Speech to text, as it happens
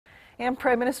And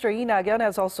Prime Minister Lee Nak-yon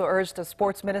has also urged the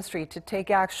sports ministry to take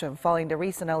action following the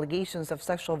recent allegations of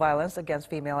sexual violence against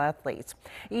female athletes.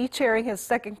 Lee, chairing his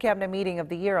second cabinet meeting of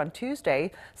the year on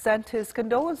Tuesday, sent his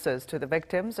condolences to the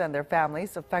victims and their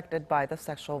families affected by the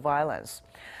sexual violence.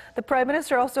 The Prime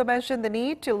Minister also mentioned the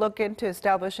need to look into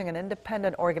establishing an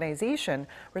independent organization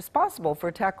responsible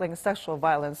for tackling sexual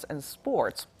violence in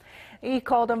sports. He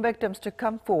called on victims to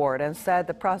come forward and said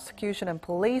the prosecution and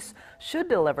police should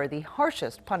deliver the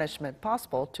harshest punishment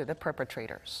possible to the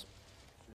perpetrators.